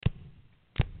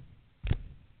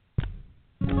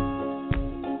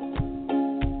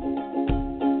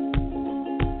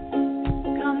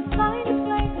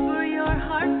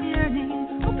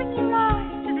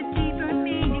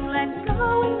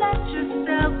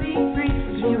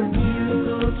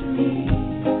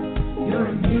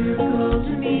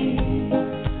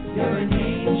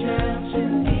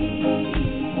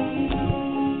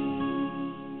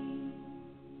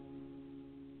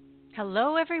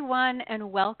everyone,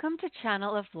 and welcome to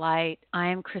Channel of Light. I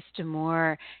am Krista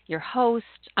Moore, your host.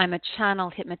 I'm a channel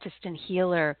hypnotist and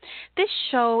healer. This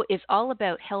show is all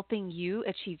about helping you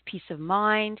achieve peace of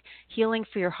mind, healing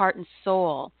for your heart and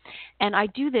soul. And I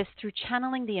do this through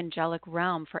channeling the angelic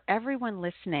realm for everyone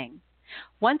listening.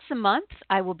 Once a month,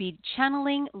 I will be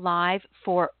channeling live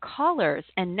for callers,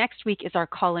 and next week is our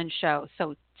call-in show.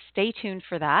 So stay tuned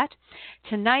for that.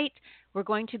 Tonight, we're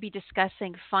going to be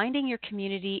discussing finding your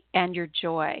community and your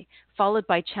joy, followed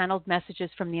by channeled messages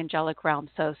from the angelic realm.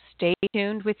 So stay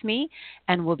tuned with me,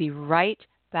 and we'll be right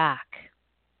back.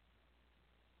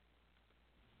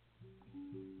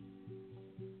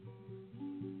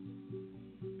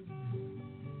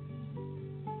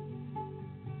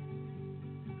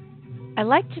 I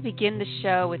like to begin the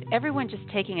show with everyone just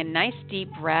taking a nice deep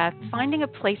breath, finding a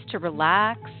place to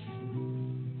relax.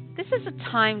 This is a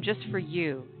time just for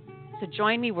you. So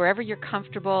join me wherever you're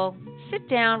comfortable. Sit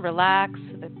down, relax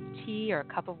with a tea or a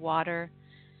cup of water.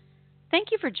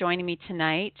 Thank you for joining me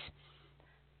tonight.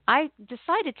 I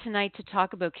decided tonight to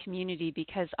talk about community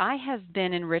because I have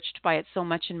been enriched by it so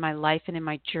much in my life and in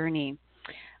my journey.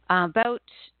 About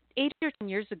 8 or 10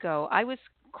 years ago, I was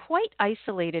quite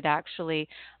isolated, actually.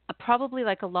 Probably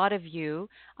like a lot of you,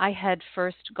 I had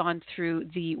first gone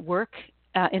through the work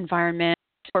environment,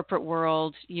 corporate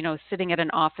world, sitting at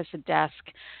an office, a desk,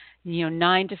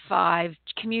 9 to 5,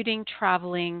 commuting,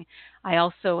 traveling. I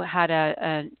also had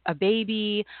a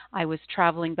baby. I was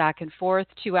traveling back and forth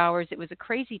 2 hours. It was a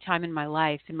crazy time in my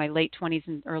life, in my late 20s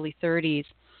and early 30s.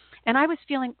 And I was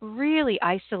feeling really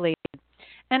isolated.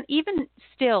 And even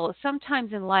still,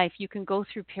 sometimes in life, you can go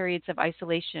through periods of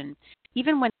isolation,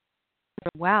 even when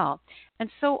you're well.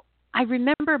 And so I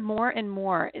remember more and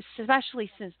more, especially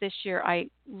since this year, I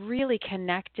really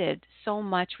connected so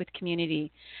much with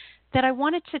community that I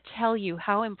wanted to tell you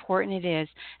how important it is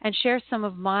and share some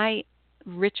of my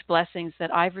rich blessings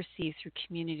that I've received through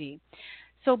community.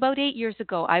 So about 8 years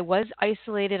ago, I was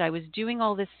isolated. I was doing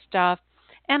all this stuff.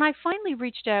 And I finally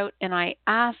reached out and I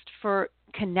asked for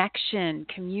connection,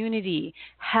 community,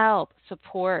 help,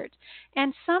 support.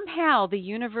 And somehow the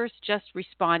universe just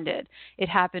responded. It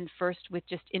happened first with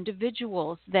just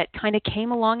individuals that kind of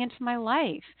came along into my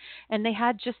life. And they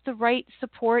had just the right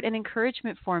support and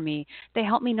encouragement for me. They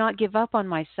helped me not give up on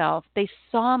myself. They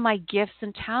saw my gifts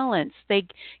and talents. They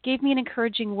gave me an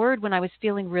encouraging word when I was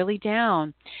feeling really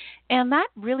down. And that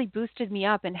really boosted me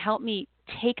up and helped me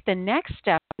take the next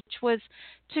step, which was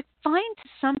to find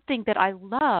something that I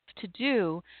love to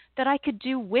do that I could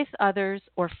do with others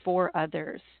or for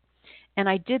others. And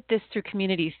I did this through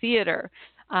community theater.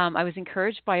 I was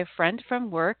encouraged by a friend from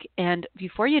work, and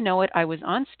before you know it, I was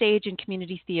on stage in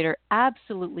community theater,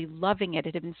 absolutely loving it.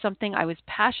 It had been something I was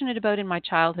passionate about in my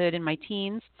childhood, in my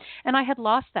teens, and I had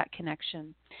lost that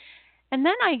connection. And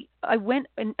then I went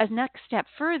a next step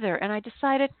further and I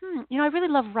decided, I really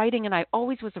love writing and I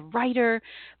always was a writer,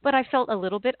 but I felt a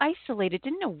little bit isolated,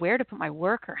 didn't know where to put my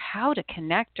work or how to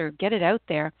connect or get it out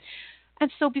there. And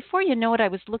so before you know it, I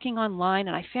was looking online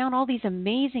and I found all these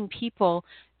amazing people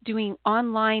doing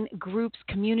online groups,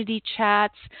 community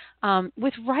chats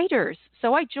with writers.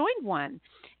 So I joined one.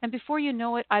 And before you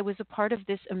know it, I was a part of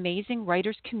this amazing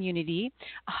writers community,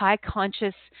 a high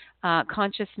consciousness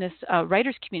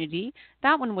writers community.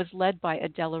 That one was led by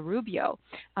Adela Rubio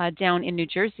down in New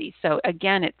Jersey. So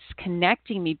again, it's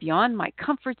connecting me beyond my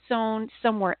comfort zone,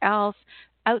 somewhere else,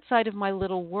 outside of my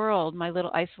little world, my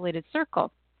little isolated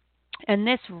circle. And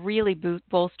this really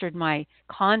bolstered my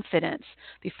confidence.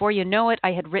 Before you know it,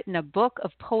 I had written a book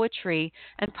of poetry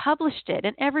and published it,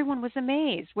 and everyone was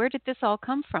amazed. Where did this all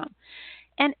come from?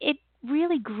 And it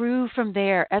really grew from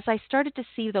there. As I started to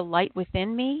see the light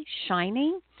within me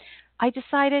shining, I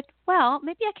decided, well,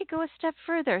 maybe I could go a step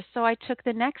further. So I took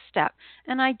the next step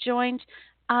and I joined,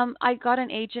 I got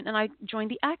an agent and I joined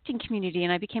the acting community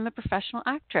and I became a professional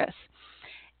actress.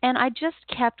 And I just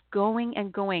kept going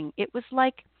and going. It was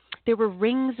like there were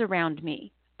rings around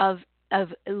me of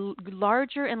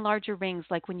larger and larger rings,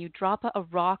 like when you drop a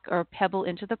rock or a pebble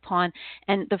into the pond,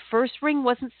 and the first ring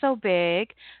wasn't so big,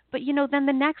 but then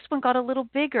the next one got a little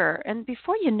bigger, and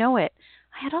before you know it,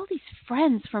 I had all these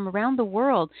friends from around the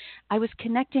world. I was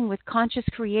connecting with conscious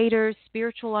creators,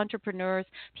 spiritual entrepreneurs,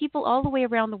 people all the way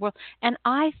around the world, and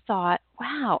I thought,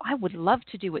 wow, I would love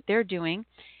to do what they're doing.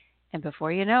 And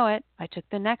before you know it, I took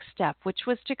the next step, which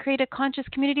was to create a conscious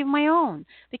community of my own,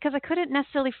 because I couldn't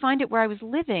necessarily find it where I was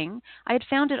living. I had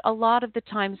found it a lot of the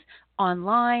times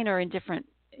online or in different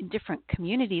in different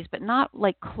communities, but not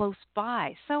like close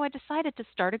by. So I decided to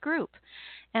start a group.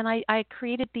 And I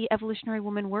created the Evolutionary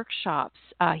Woman Workshops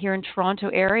here in Toronto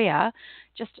area,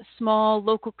 just a small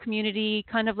local community,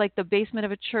 kind of like the basement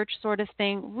of a church sort of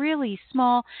thing, really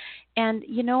small. And,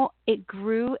 it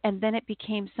grew and then it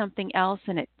became something else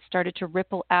and it started to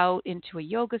ripple out into a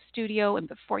yoga studio. And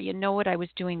before you know it, I was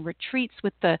doing retreats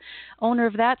with the owner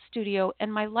of that studio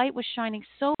and my light was shining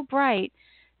so bright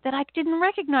that I didn't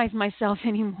recognize myself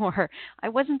anymore. I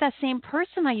wasn't that same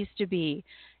person I used to be.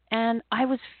 And I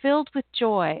was filled with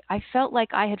joy. I felt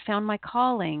like I had found my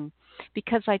calling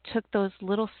because I took those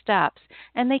little steps.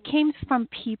 And they came from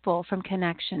people, from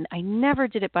connection. I never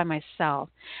did it by myself.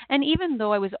 And even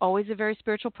though I was always a very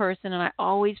spiritual person and I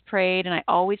always prayed and I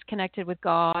always connected with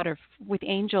God or with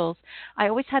angels, I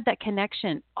always had that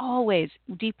connection, always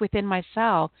deep within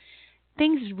myself.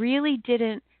 Things really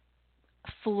didn't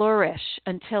flourish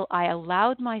until I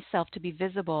allowed myself to be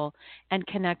visible and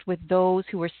connect with those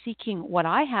who were seeking what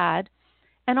I had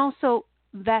and also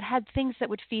that had things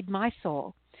that would feed my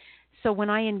soul. So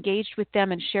when I engaged with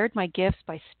them and shared my gifts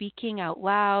by speaking out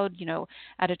loud,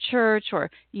 at a church or,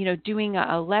 doing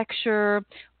a lecture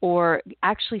or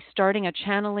actually starting a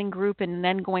channeling group and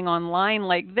then going online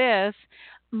like this,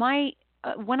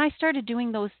 when I started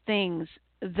doing those things,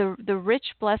 the rich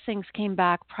blessings came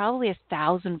back probably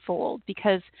 1,000-fold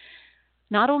because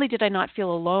not only did I not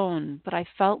feel alone, but I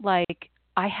felt like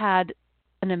I had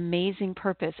an amazing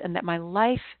purpose and that my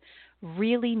life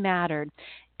really mattered.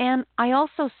 And I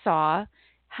also saw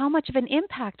how much of an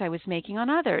impact I was making on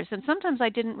others. And sometimes I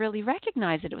didn't really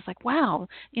recognize it. It was like, wow,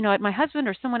 my husband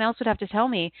or someone else would have to tell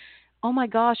me, oh my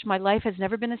gosh, my life has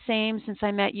never been the same since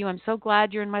I met you. I'm so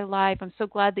glad you're in my life. I'm so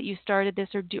glad that you started this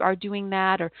or are doing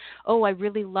that. Or, oh, I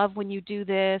really love when you do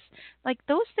this. Like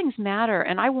those things matter.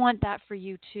 And I want that for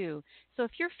you too. So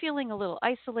if you're feeling a little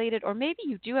isolated or maybe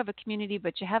you do have a community,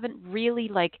 but you haven't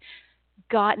really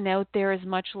gotten out there as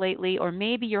much lately, or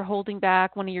maybe you're holding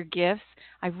back one of your gifts,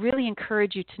 I really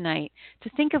encourage you tonight to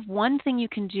think of one thing you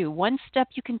can do, one step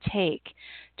you can take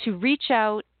to reach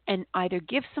out and either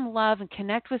give some love and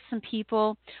connect with some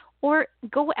people or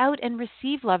go out and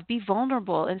receive love, be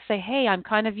vulnerable and say, hey, I'm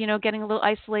kind of, getting a little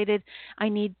isolated. I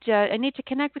need to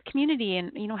connect with community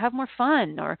and, have more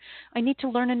fun, or I need to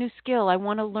learn a new skill. I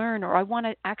want to learn, or I want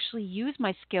to actually use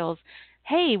my skills.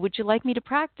 Hey, would you like me to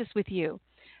practice with you?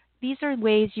 These are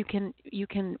ways you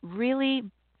can really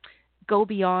go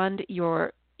beyond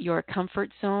your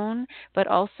comfort zone, but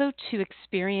also to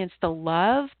experience the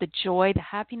love, the joy, the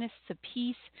happiness, the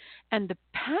peace, and the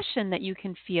passion that you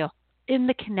can feel in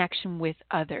the connection with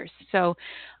others. So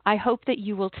I hope that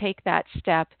you will take that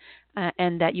step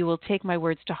and that you will take my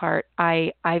words to heart.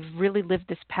 I've really lived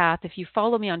this path. If you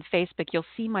follow me on Facebook, you'll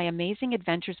see my amazing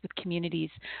adventures with communities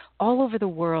all over the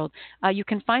world. You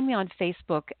can find me on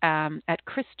Facebook at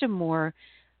Krista Moore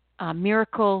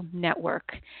Miracle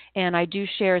Network. And I do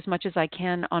share as much as I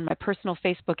can on my personal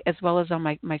Facebook as well as on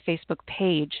my Facebook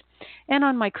page. And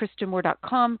on my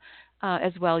KristaMoore.com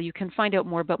as well, you can find out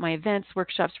more about my events,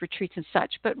 workshops, retreats, and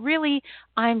such. But really,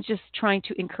 I'm just trying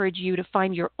to encourage you to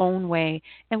find your own way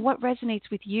and what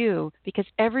resonates with you, because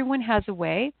everyone has a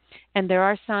way, and there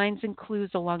are signs and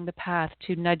clues along the path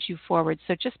to nudge you forward.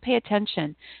 So just pay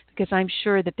attention, because I'm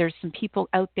sure that there's some people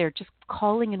out there just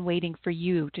calling and waiting for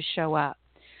you to show up.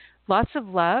 Lots of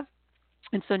love.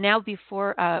 And so now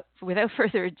without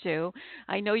further ado,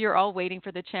 I know you're all waiting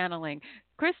for the channeling.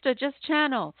 Krista, just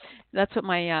channel. That's what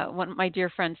one of my dear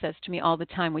friend says to me all the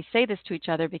time. We say this to each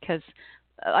other because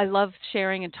I love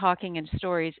sharing and talking and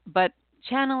stories, but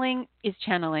channeling is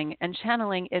channeling, and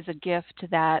channeling is a gift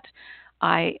that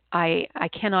I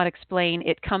cannot explain.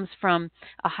 It comes from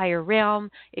a higher realm.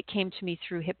 It came to me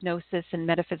through hypnosis and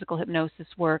metaphysical hypnosis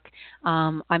work.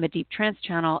 I'm a deep trance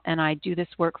channel, and I do this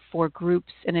work for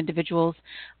groups and individuals.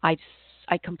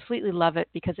 I completely love it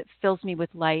because it fills me with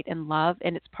light and love,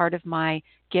 and it's part of my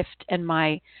gift and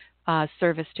my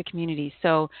service to community.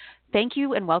 So thank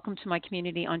you and welcome to my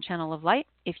community on Channel of Light.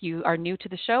 If you are new to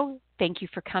the show, thank you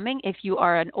for coming. If you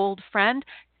are an old friend,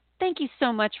 thank you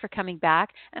so much for coming back,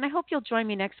 and I hope you'll join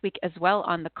me next week as well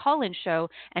on the call-in show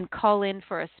and call in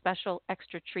for a special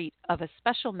extra treat of a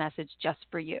special message just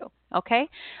for you. Okay?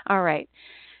 All right.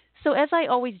 So as I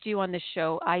always do on this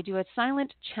show, I do a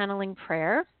silent channeling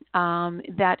prayer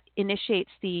that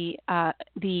initiates the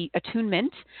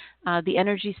attunement. The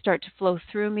energies start to flow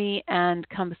through me and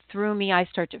come through me. I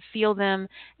start to feel them,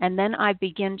 and then I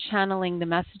begin channeling the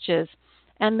messages.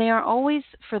 And they are always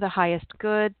for the highest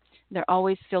good. They're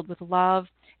always filled with love,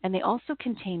 and they also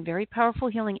contain very powerful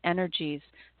healing energies.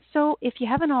 So if you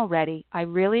haven't already, I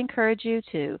really encourage you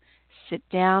to sit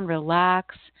down,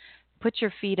 relax, put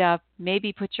your feet up,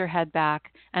 maybe put your head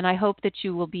back, and I hope that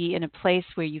you will be in a place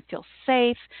where you feel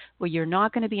safe, where you're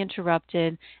not going to be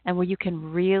interrupted, and where you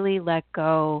can really let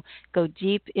go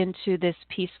deep into this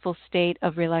peaceful state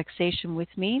of relaxation with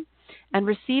me, and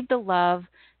receive the love,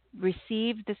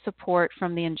 receive the support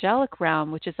from the angelic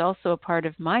realm, which is also a part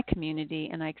of my community,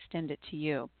 and I extend it to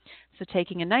you. So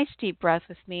taking a nice deep breath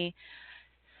with me.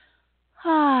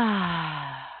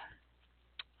 Ah.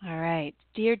 All right.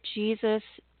 Dear Jesus,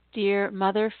 dear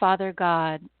Mother, Father,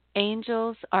 God,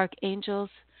 angels, archangels,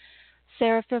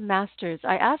 seraphim masters,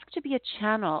 I ask to be a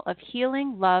channel of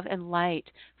healing, love, and light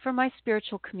for my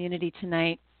spiritual community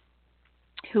tonight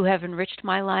who have enriched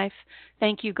my life.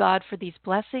 Thank you, God, for these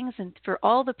blessings and for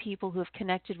all the people who have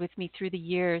connected with me through the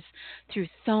years, through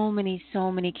so many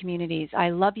communities. I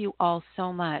love you all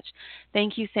so much.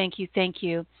 Thank you, thank you, thank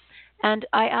you. And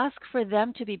I ask for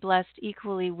them to be blessed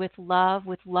equally with love,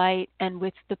 with light, and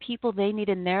with the people they need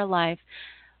in their life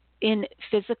in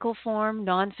physical form,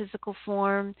 non-physical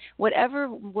form, whatever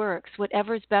works,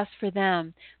 whatever is best for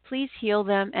them. Please heal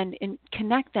them and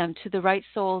connect them to the right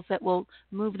souls that will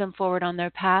move them forward on their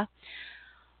path.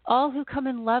 All who come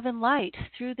in love and light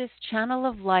through this channel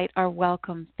of light are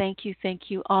welcome. Thank you, thank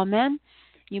you. Amen.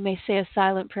 You may say a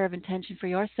silent prayer of intention for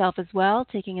yourself as well,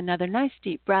 taking another nice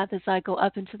deep breath as I go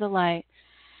up into the light.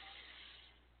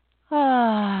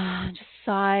 Just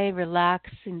sigh, relax,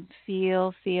 and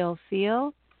feel.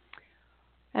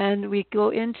 And we go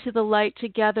into the light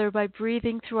together by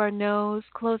breathing through our nose,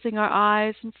 closing our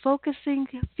eyes, and focusing,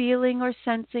 feeling, or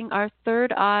sensing our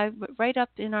third eye right up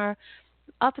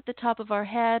at the top of our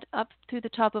head, up through the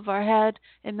top of our head,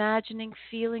 imagining,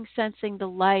 feeling, sensing the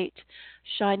light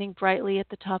shining brightly at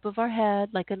the top of our head,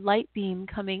 like a light beam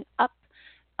coming up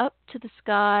to the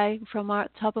sky from our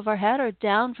top of our head, or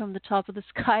down from the top of the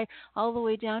sky all the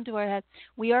way down to our head.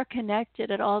 We are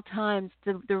connected at all times.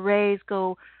 The rays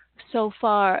go so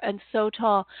far and so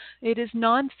tall. It is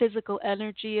non-physical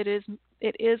energy.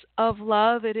 It is of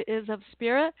love. It is of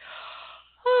spirit.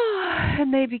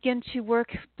 And they begin to work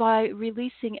by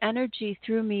releasing energy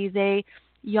through me. They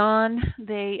yawn.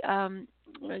 They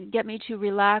get me to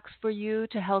relax for you,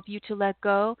 to help you to let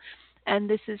go. And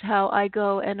this is how I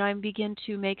go. And I begin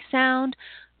to make sound,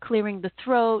 clearing the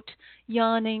throat,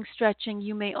 yawning, stretching.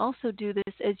 You may also do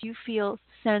this as you feel,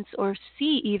 sense, or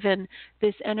see even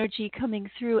this energy coming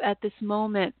through at this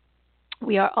moment.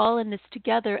 We are all in this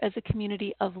together as a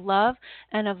community of love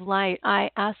and of light. I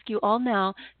ask you all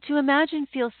now to imagine,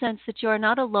 feel, sense that you are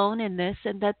not alone in this,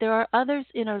 and that there are others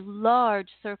in a large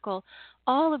circle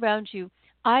all around you.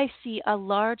 I see a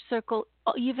large circle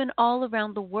even all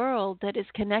around the world that is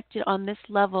connected on this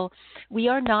level. We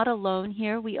are not alone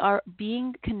here. We are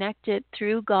being connected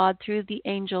through God, through the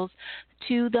angels,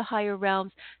 to the higher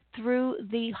realms, through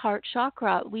the heart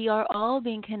chakra. We are all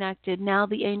being connected. Now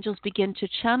the angels begin to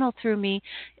channel through me,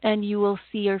 and you will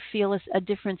see or feel a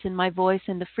difference in my voice,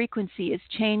 and the frequency is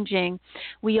changing.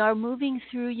 We are moving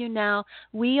through you now.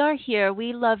 We are here.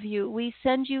 We love you. We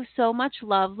send you so much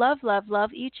love. Love, love,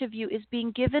 love. Each of you is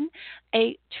being given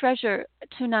a treasure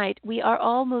tonight. We are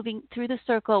all moving through the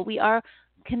circle. We are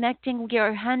connecting. We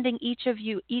are handing each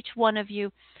one of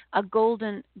you, a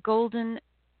golden,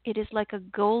 it is like a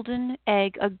golden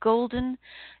egg,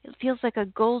 it feels like a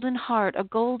golden heart,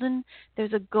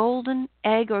 there's a golden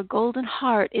egg or golden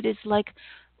heart. It is like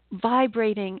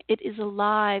vibrating. It is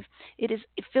alive. It is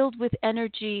filled with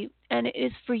energy, and it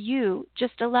is for you.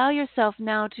 Just allow yourself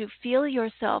now to feel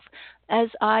yourself as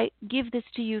I give this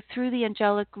to you through the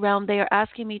angelic realm. They are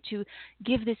asking me to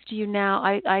give this to you now.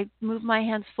 I move my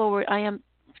hands forward. I am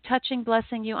touching,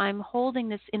 blessing you. I'm holding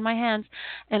this in my hands,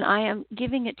 and I am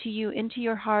giving it to you into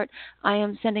your heart. I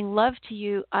am sending love to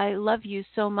you. I love you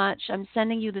so much. I'm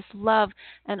sending you this love,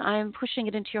 and I am pushing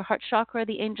it into your heart chakra.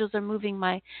 The angels are moving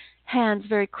my hands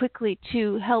very quickly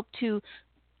to help to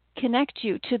connect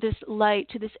you to this light,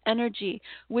 to this energy,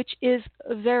 which is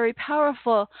very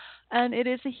powerful, and it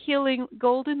is a healing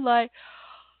golden light.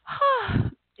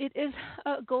 It is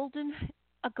a golden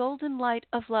light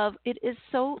of love. It is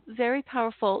so very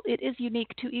powerful. It is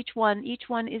unique to each one. Each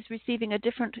one is receiving a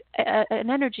different an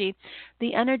energy.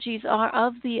 The energies are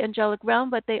of the angelic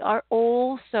realm, but they are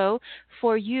also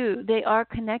for you. They are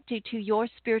connected to your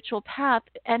spiritual path,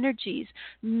 energies,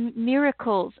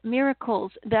 miracles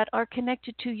that are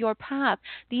connected to your path.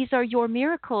 These are your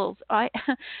miracles. I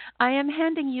am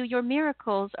handing you your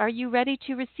miracles. Are you ready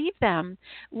to receive them?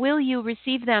 Will you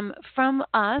receive them from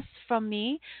us, from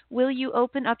me? Will you open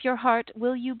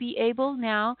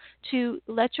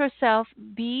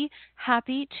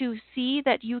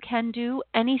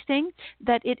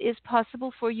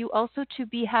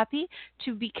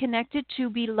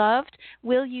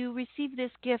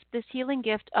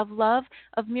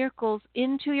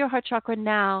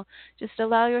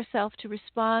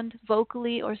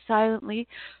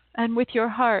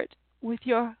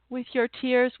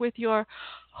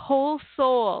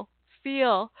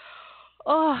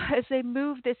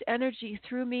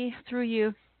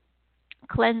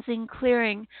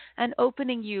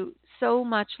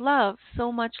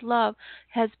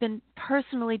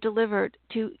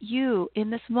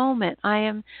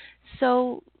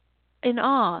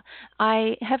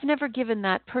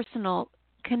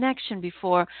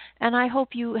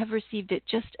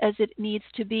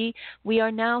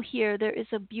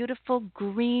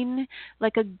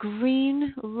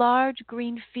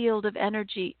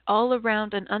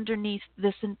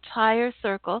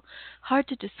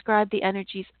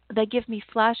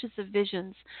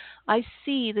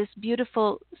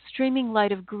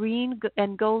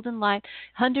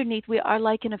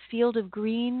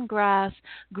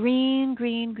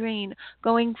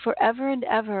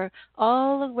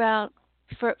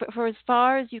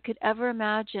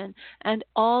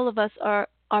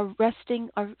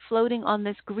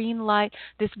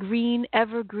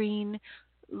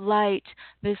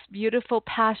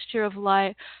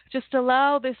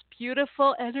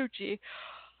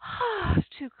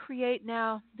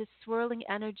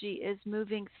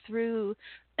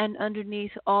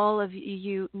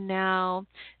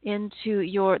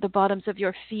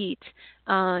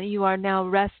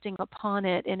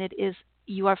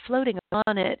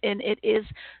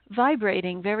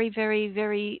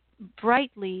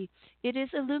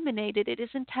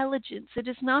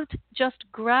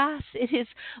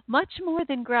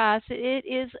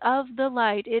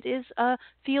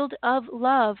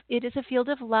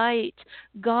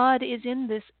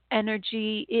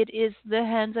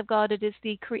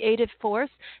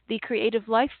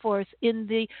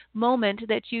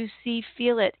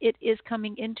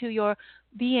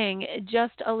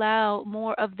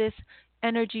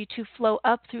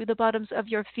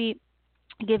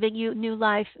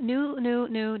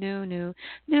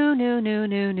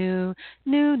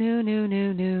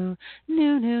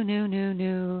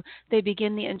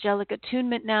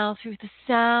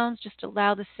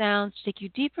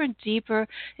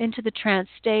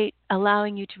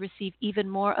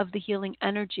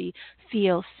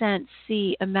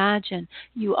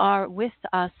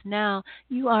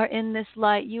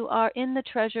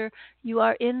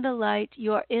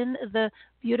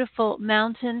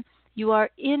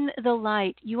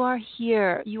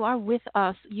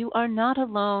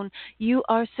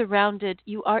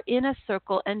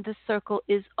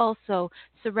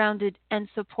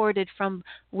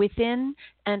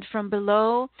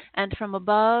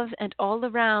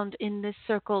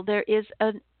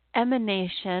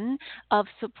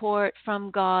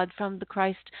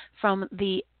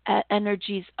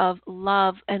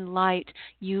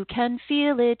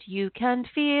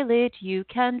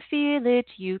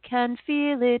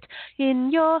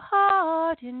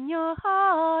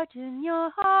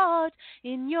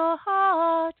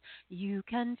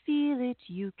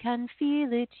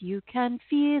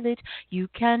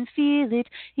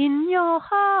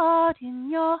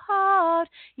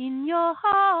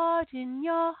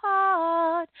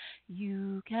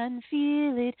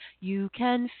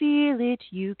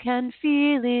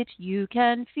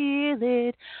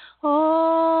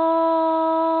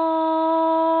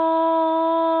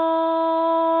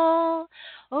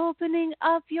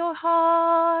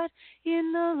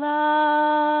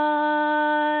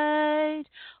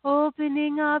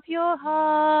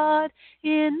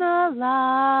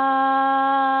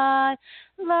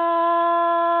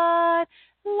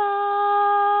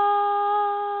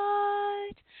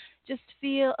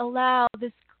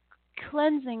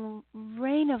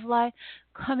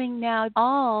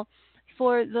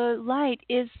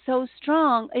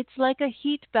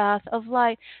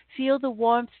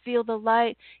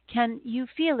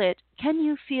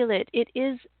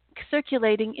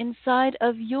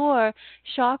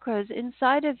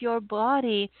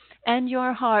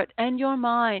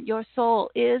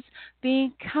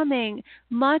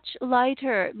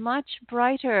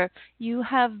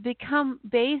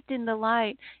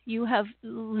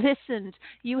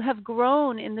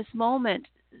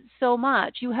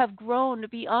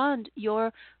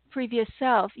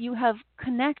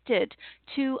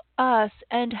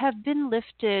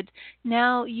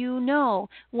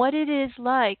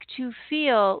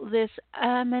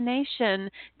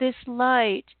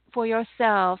for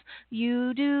yourself.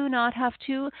 You do not have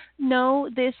to know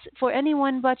this for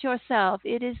anyone but yourself.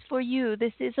 It is for you.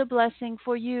 This is a blessing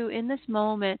for you in this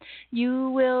moment. You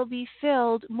will be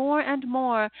filled more and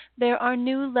more. There are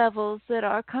new levels that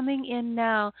are coming in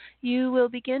now. You will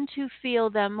begin to feel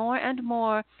them more and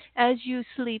more as you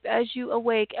sleep, as you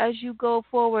awake, as you go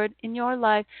forward in your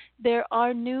life. There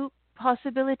are new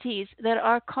possibilities that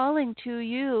are calling to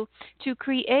you to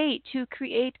create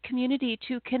community,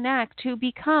 to connect, to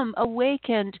become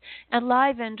awakened,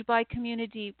 enlivened by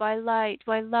community, by light,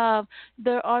 by love.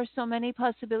 There are so many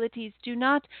possibilities. Do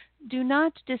not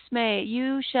dismay.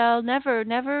 You shall never,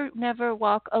 never, never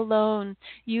walk alone.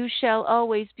 You shall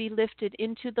always be lifted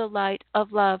into the light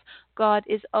of love. God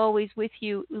is always with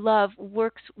you. Love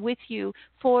works with you,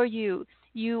 for you.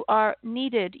 You are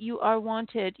needed. You are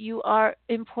wanted. You are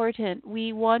important.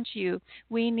 We want you.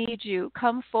 We need you.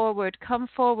 Come forward. Come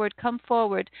forward. Come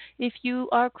forward. If you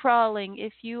are crawling,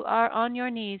 if you are on your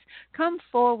knees, come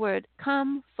forward.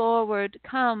 Come forward.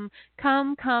 Come.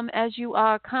 Come as you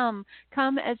are. Come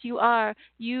as you are.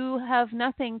 You have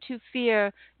nothing to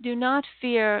fear. Do not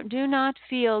fear. Do not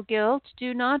feel guilt.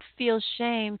 Do not feel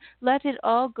shame. Let it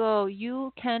all go.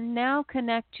 You can now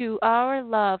connect to our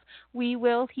love. We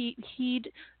will heed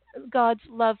God's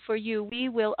love for you. We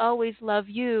will always love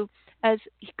you as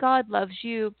God loves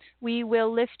you. We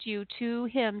will lift you to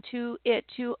Him, to it,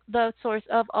 to the source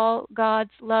of all.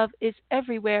 God's love is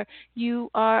everywhere. You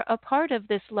are a part of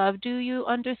this love. Do you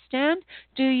understand?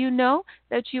 Do you know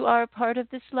that you are a part of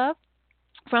this love?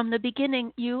 From the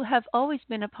beginning, you have always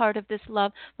been a part of this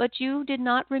love, but you did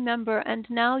not remember, and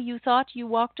now you thought you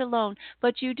walked alone,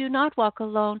 but you do not walk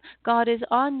alone. God is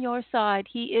on your side.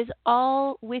 He is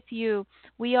all with you.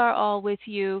 We are all with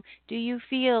you. Do you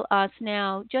feel us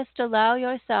now? Just allow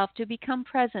yourself to become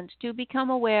present, to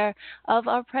become aware of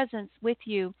our presence with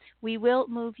you. We will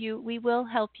move you. We will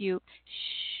help you.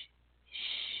 Shh,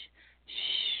 shh,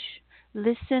 shh.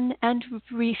 Listen and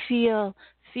feel.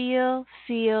 Feel,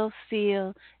 feel,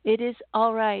 feel. It is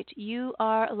all right. You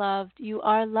are loved. You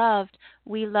are loved.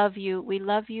 We love you. We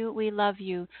love you. We love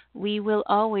you. We will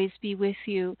always be with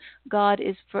you. God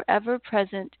is forever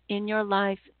present in your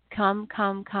life. Come,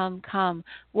 come, come, come.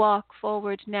 Walk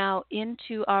forward now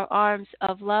into our arms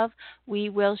of love. We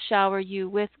will shower you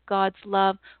with God's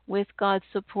love, with God's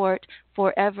support.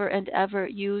 Forever and ever,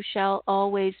 you shall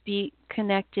always be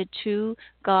connected to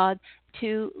God,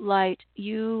 to light.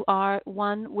 You are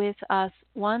one with us,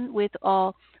 one with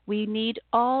all. We need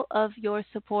all of your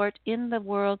support in the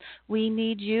world. We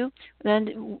need you,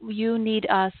 and you need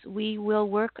us. We will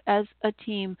work as a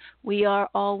team. We are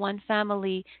all one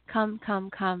family. Come, come,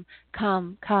 come,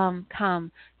 come, come,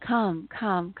 come, come,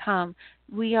 come, come.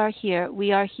 We are here.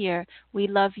 We are here. We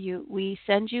love you. We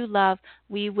send you love.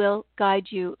 We will guide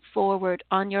you forward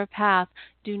on your path.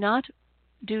 Do not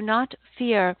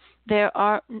fear. There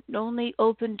are only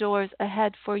open doors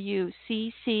ahead for you.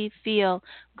 See, feel.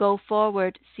 Go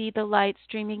forward. See the light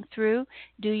streaming through.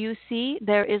 Do you see?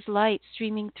 There is light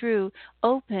streaming through.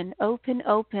 Open, open,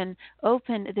 open.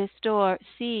 Open this door.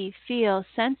 See, feel.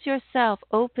 Sense yourself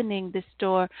opening this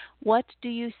door. What do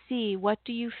you see? What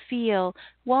do you feel?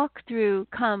 Walk through.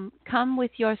 Come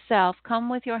with yourself. Come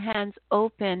with your hands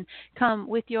open. Come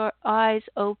with your eyes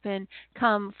open.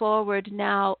 Come forward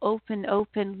now. Open,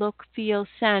 open. Look, feel,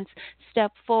 sense.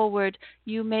 Step forward.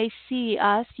 You may see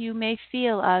us. You may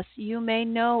feel us. You may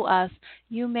know us.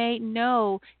 You may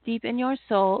know deep in your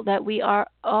soul that we are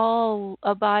all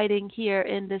abiding here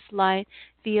in this light.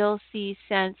 Feel, see,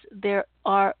 sense. There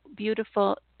are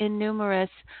beautiful, innumerous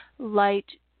light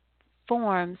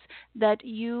forms that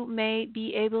you may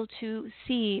be able to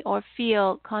see or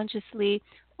feel consciously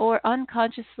or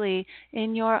unconsciously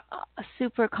in your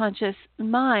superconscious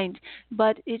mind.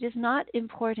 But it is not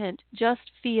important. Just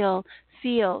feel,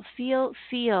 feel, feel,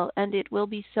 feel, and it will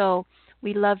be so.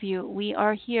 We love you. We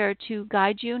are here to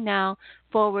guide you now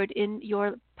forward in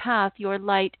your path. Your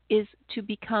light is to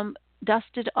become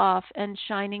dusted off and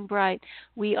shining bright.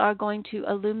 We are going to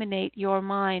illuminate your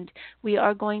mind. We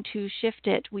are going to shift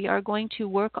it. We are going to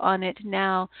work on it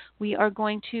now. We are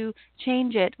going to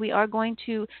change it. We are going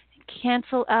to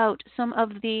cancel out some of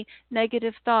the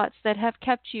negative thoughts that have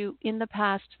kept you in the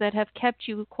past, that have kept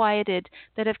you quieted,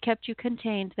 that have kept you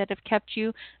contained, that have kept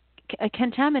you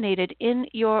contaminated in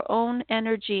your own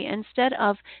energy instead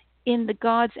of in the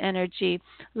God's energy.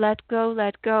 Let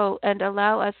go, and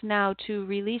allow us now to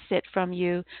release it from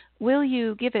you. Will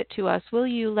you give it to us? Will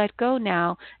you let go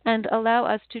now and allow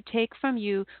us to take from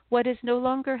you what is no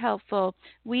longer helpful?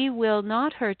 We will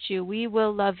not hurt you. We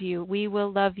will love you. We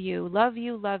will love you. Love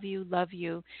you, love you, love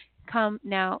you. come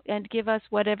now and give us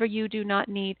whatever you do not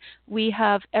need. We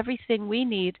have everything we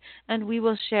need, and we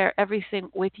will share everything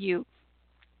with you.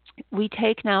 We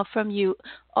take now from you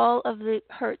all of the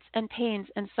hurts and pains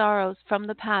and sorrows from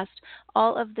the past,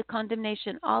 all of the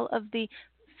condemnation, all of the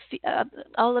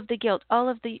guilt, all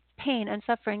of the pain and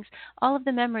sufferings, all of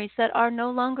the memories that are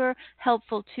no longer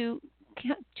helpful to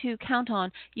count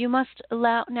on. You must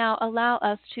allow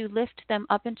us to lift them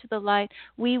up into the light.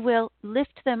 We will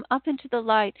lift them up into the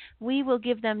light. We will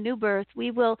give them new birth.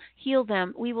 We will heal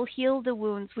them. We will heal the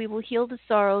wounds. We will heal the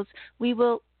sorrows. We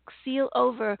will seal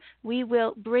over. We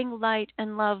will bring light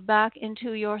and love back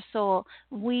into your soul.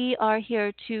 We are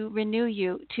here to renew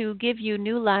you, to give you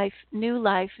new life, new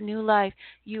life, new life.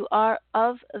 You are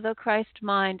of the Christ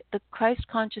mind, the Christ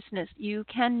consciousness. You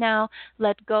can now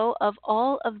let go of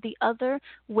all of the other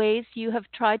ways you have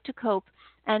tried to cope,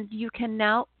 and you can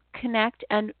now connect,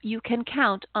 and you can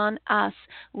count on us.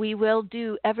 We will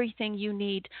do everything you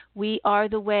need. We are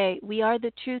the way. We are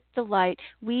the truth, the light.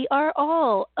 We are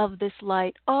all of this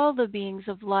light, all the beings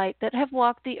of light that have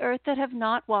walked the earth, that have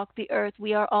not walked the earth.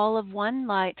 We are all of one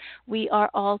light. We are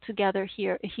all together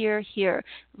here, here, here.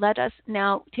 Let us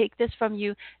now take this from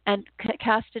you and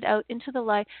cast it out into the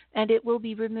light, and it will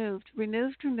be removed,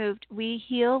 removed, removed. We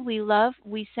heal, we love,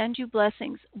 we send you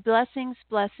blessings, blessings,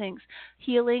 blessings.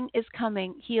 Healing is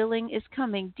coming. Healing is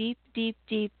coming deep, deep,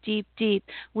 deep, deep, deep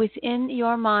within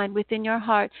your mind, within your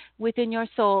heart, within your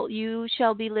soul. You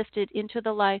shall be lifted into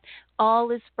the light.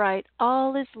 All is bright.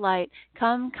 All is light.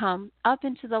 Come, come up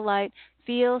into the light.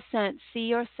 Feel, sense, see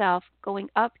yourself going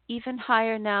up even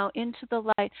higher now into the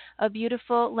light, a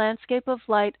beautiful landscape of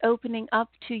light opening up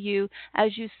to you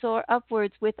as you soar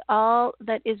upwards with all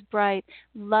that is bright,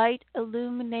 light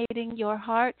illuminating your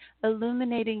heart,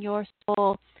 illuminating your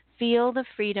soul. Feel the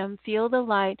freedom, feel the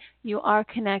light. You are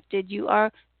connected. You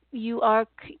are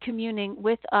communing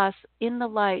with us in the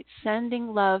light,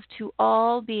 sending love to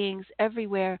all beings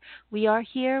everywhere. We are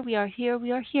here, we are here,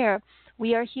 we are here.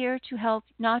 We are here to help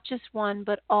not just one,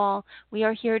 but all. We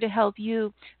are here to help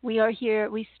you. We are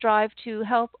here, we strive to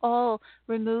help all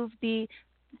remove the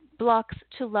blocks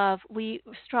to love. We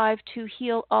strive to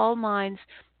heal all minds.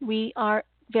 We are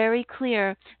very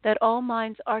clear that all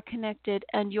minds are connected,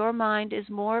 and your mind is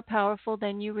more powerful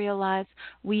than you realize.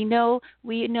 We know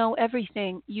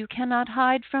everything. You cannot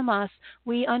hide from us.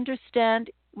 We understand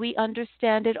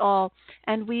it all,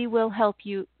 and we will help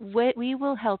you. We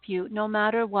will help you no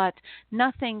matter what.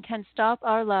 Nothing can stop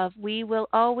our love. We will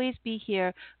always be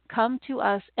here. Come to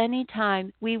us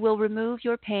anytime. We will remove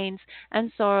your pains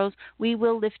and sorrows. We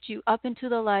will lift you up into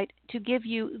the light to give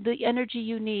you the energy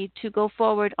you need to go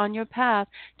forward on your path,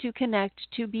 to connect,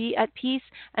 to be at peace,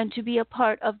 and to be a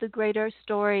part of the greater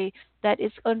story that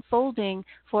is unfolding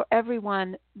for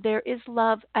everyone. There is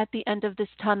love at the end of this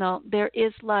tunnel. There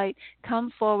is light.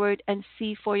 Come forward and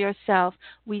see for yourself.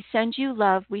 We send you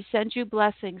love. We send you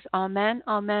blessings. Amen,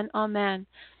 amen, amen.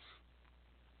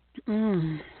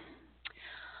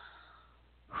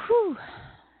 Whew.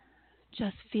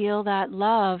 Just feel that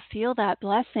love, feel that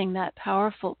blessing, that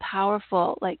powerful,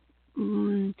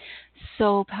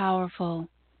 so powerful.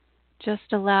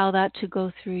 Just allow that to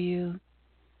go through you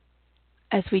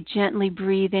as we gently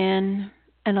breathe in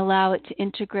and allow it to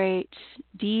integrate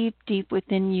deep, deep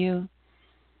within you.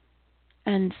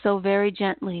 And so very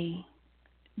gently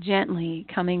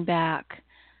coming back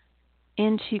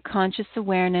into conscious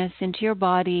awareness, into your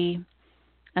body,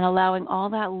 and allowing all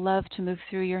that love to move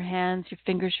through your hands, your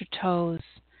fingers, your toes,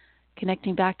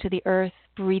 connecting back to the earth,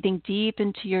 breathing deep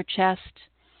into your chest.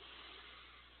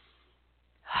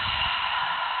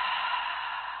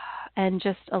 And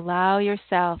just allow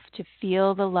yourself to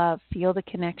feel the love, feel the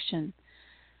connection.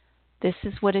 This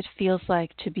is what it feels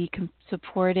like to be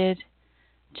supported,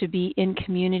 to be in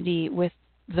community with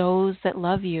those that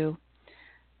love you.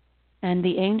 And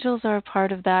the angels are a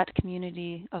part of that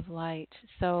community of light.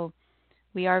 So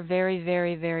we are very,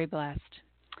 very, very blessed.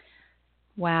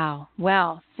 Wow.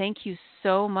 Well, thank you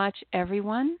so much,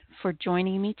 everyone, for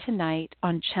joining me tonight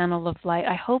on Channel of Light.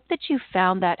 I hope that you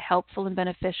found that helpful and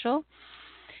beneficial.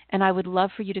 And I would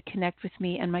love for you to connect with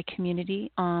me and my community.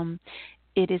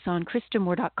 It is on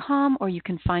KristaMoore.com, or you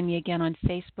can find me again on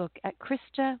Facebook at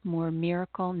Krista Moore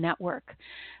Miracle Network.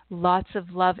 Lots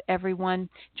of love, everyone.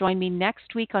 Join me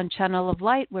next week on Channel of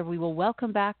Light, where we will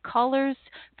welcome back callers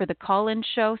for the call-in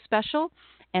show special,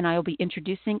 and I will be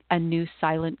introducing a new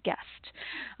silent guest.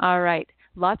 All right.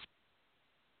 Lots